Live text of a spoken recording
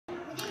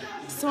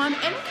So I'm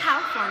in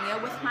California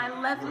with my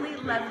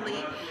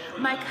lovely,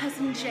 my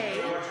cousin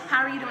Jade.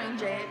 How are you doing,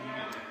 Jade?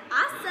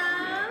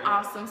 Awesome.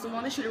 Awesome. So I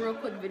want to shoot a real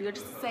quick video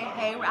just to say,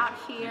 hey, we're out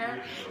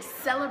here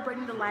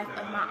celebrating the life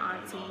of my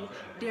auntie,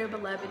 dear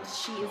beloved.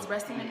 She is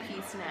resting in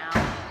peace now,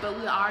 but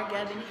we are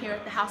gathering here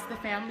at the house of the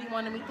family.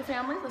 Want to meet the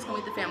family? Let's go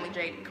meet the family,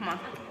 Jade. Come on.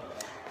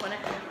 Want to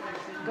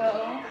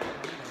go?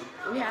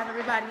 We have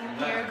everybody in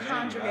here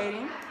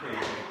congregating,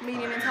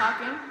 meeting and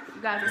talking.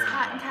 You guys, it's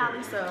hot in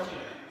Cali, so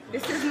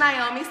this is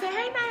Naomi. Say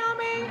hey,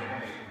 Naomi.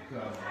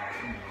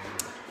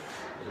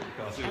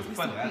 As we see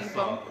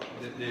people.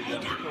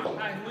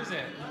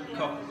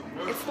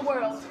 It's the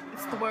world.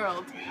 It's the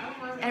world.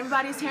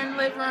 Everybody's here in the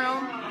living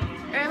room.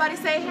 Everybody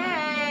say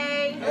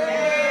hey.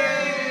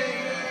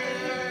 Hey.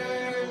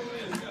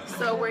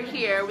 So we're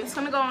here. We're just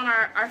gonna go on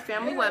our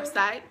family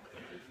website.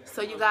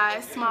 So you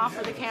guys, smile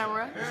for the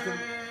camera.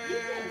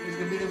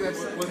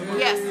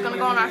 Yes, it's gonna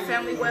go on our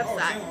family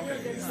website.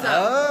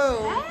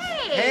 So,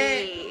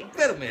 hey.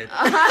 Wait a minute.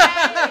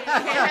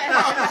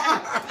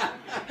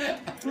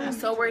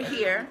 So we're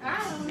here,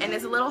 and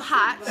it's a little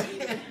hot,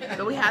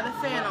 but we have the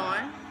fan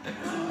on,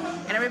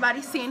 and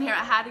everybody's seeing here.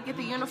 I had to get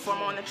the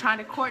uniform on. They're trying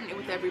to coordinate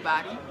with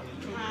everybody,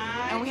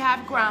 and we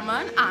have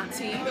Grandma and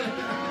Auntie,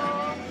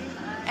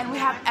 and we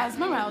have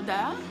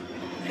Esmeralda.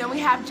 Then we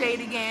have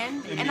Jade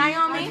again, and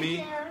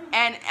Naomi.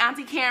 And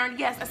Auntie Karen,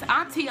 yes, that's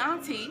Auntie. And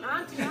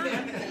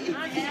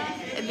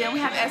then we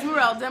have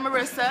Esmeralda,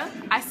 Marissa.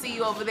 I see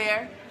you over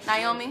there.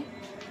 Naomi.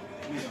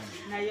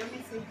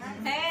 Naomi, say hi.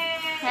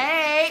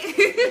 Hey.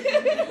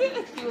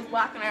 He was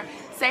blocking her.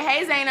 Say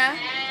hey, Zaina.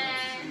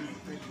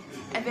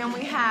 And then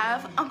we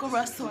have Uncle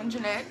Russell and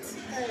Jeanette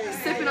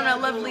sipping on a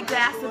lovely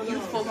glass of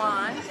youthful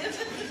wine.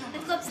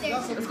 Let's go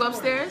upstairs. Let's go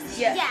upstairs?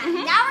 Yes. Yeah,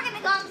 now we're going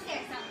to go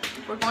upstairs.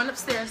 We're going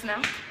upstairs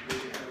now.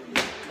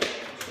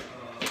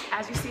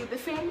 As you see, the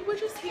family, we're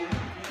just here.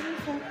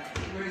 Beautiful.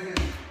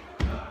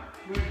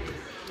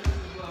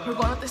 We're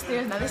going up the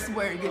stairs. Now this is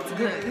where it gets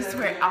good. This is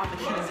where all the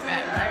kids are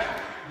at, right?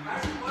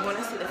 We want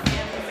to see the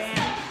family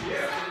band.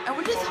 And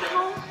we're just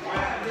home,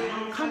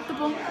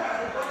 comfortable.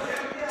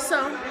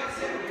 So,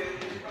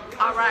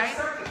 all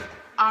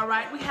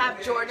right, we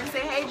have Jordan. Say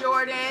hey,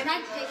 Jordan.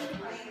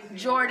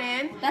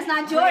 Jordan. That's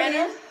not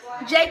Jordan.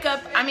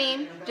 Jacob.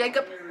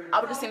 I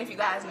was just seeing if you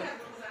guys knew.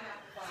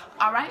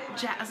 All right,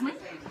 Jasmine.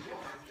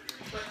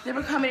 Then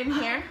we're coming in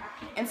here,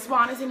 and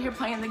Swan is in here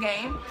playing the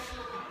game,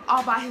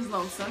 all by his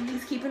lonesome.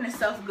 He's keeping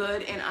himself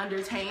good and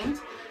entertained,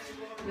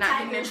 not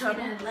getting in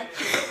trouble.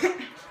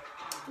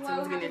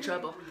 Someone's getting in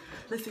trouble.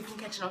 Let's see if we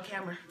can catch it on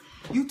camera.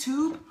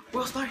 YouTube,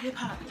 World Star Hip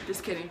Hop.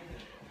 Just kidding.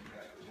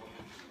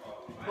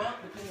 Well,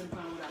 depending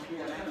upon what I'm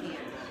doing, I can't.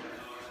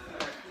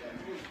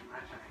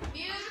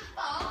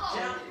 Beautiful.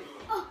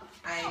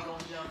 I ain't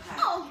gonna jump high.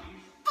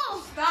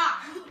 Oh,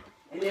 stop.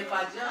 And if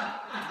I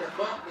jump, the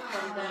bump that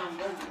comes down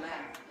won't be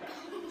loud.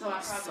 So I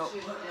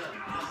probably shouldn't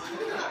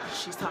jump.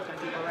 She's talking to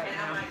people right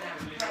now.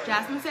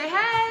 Jasmine, say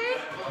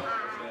hey.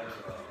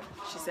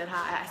 She said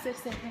hi. I said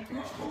say hey.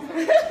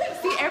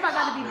 See, everybody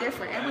got to be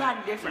different.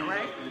 Everybody different,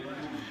 right?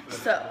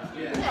 So,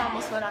 we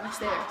almost fell down the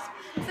stairs.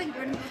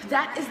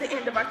 That is the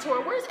end of our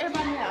tour. Where's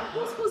everybody now?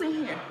 Who's in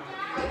here?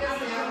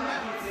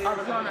 All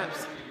the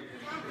grown-ups.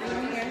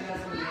 In here.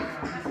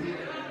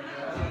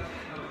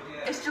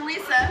 It's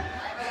Jaleesa.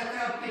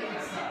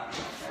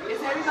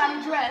 Is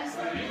everybody dressed?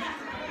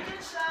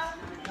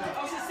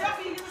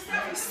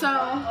 So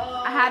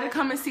I had to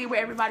come and see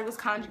where everybody was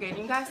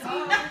congregating. You guys see? This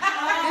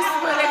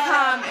is where they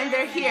come and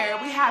they're here.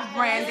 We have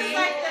Brandy.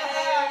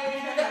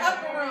 The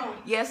upper room.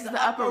 Yes, it's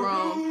the upper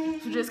room.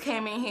 Who just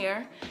came in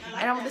here.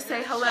 And I want to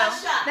say hello.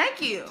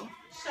 Thank you.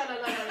 So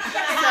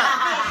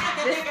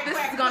this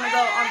is gonna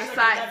go on the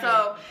side.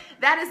 So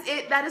that is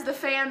it. That is the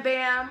Fam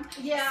Bam.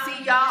 Yeah.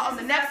 See y'all on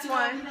the next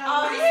one.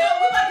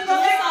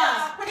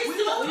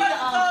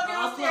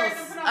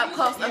 Up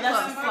close.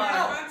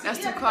 That's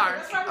 2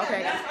 cars.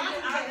 Okay.